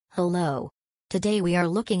Hello. Today we are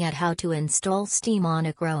looking at how to install Steam on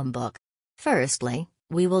a Chromebook. Firstly,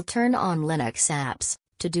 we will turn on Linux apps.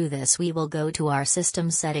 To do this, we will go to our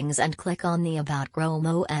system settings and click on the About Chrome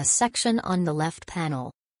OS section on the left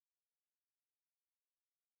panel.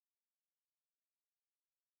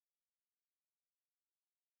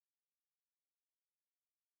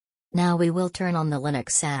 Now we will turn on the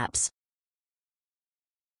Linux apps.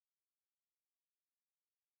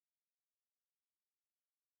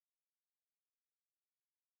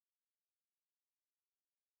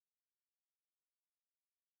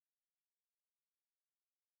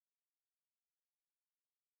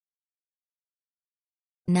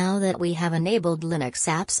 Now that we have enabled Linux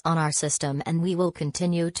apps on our system, and we will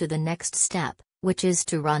continue to the next step, which is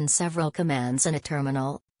to run several commands in a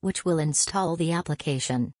terminal, which will install the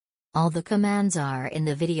application. All the commands are in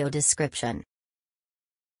the video description.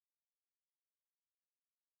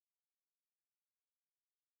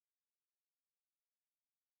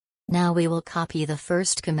 Now we will copy the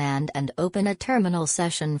first command and open a terminal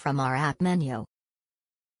session from our app menu.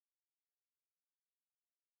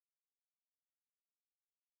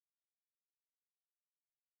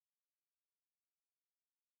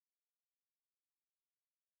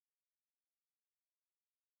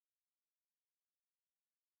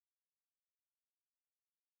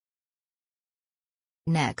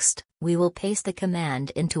 Next, we will paste the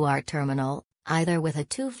command into our terminal, either with a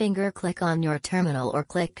two-finger click on your terminal or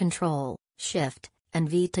click Ctrl, Shift, and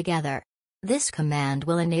V together. This command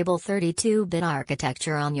will enable 32-bit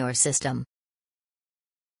architecture on your system.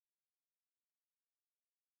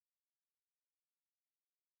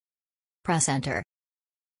 Press Enter.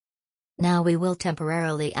 Now we will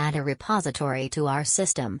temporarily add a repository to our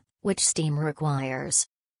system, which Steam requires.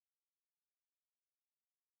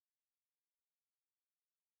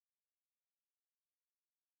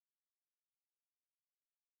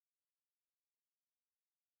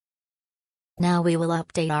 Now we will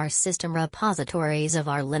update our system repositories of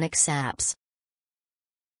our Linux apps.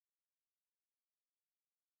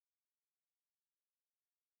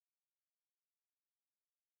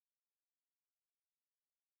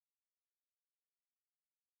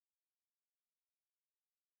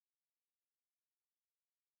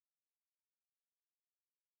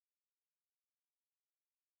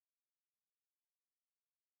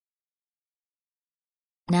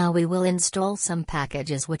 Now we will install some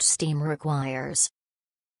packages which Steam requires.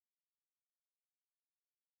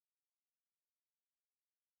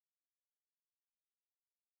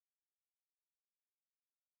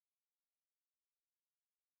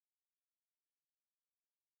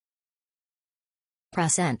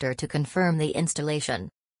 Press Enter to confirm the installation.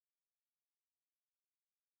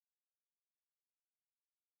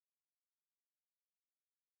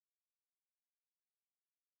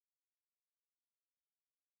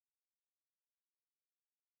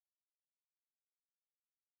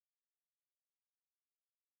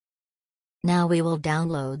 Now we will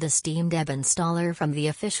download the Steam Deb installer from the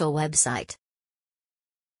official website.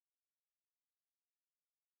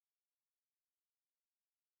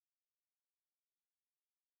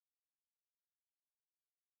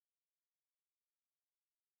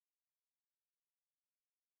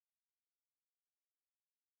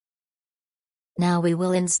 Now we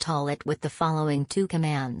will install it with the following two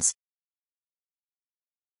commands.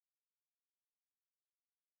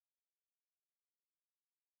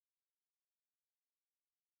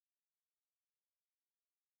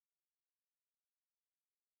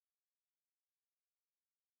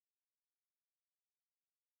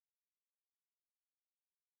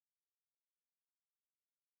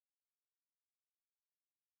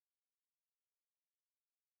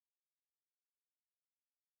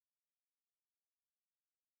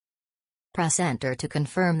 Press Enter to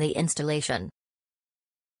confirm the installation.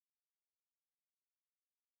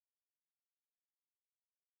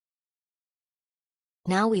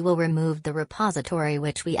 Now we will remove the repository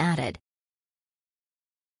which we added.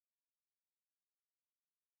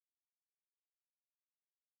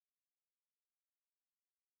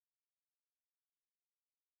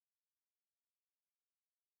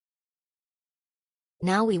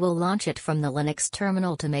 Now we will launch it from the Linux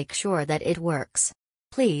terminal to make sure that it works.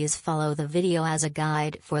 Please follow the video as a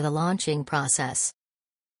guide for the launching process.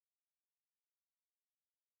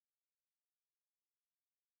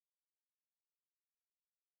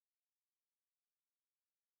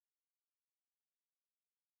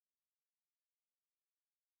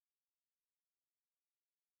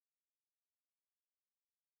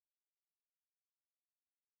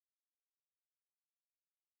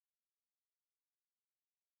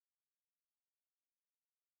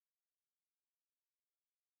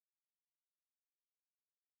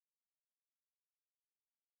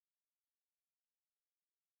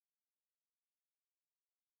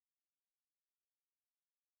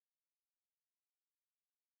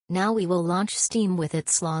 Now we will launch Steam with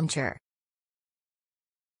its launcher.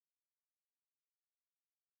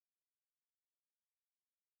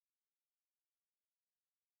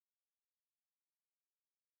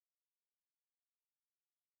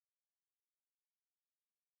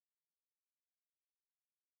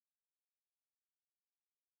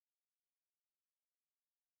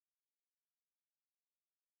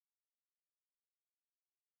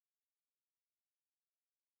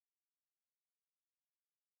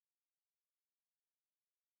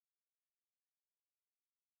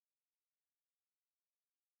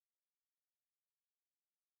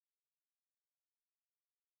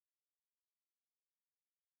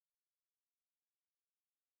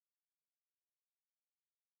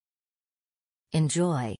 Enjoy.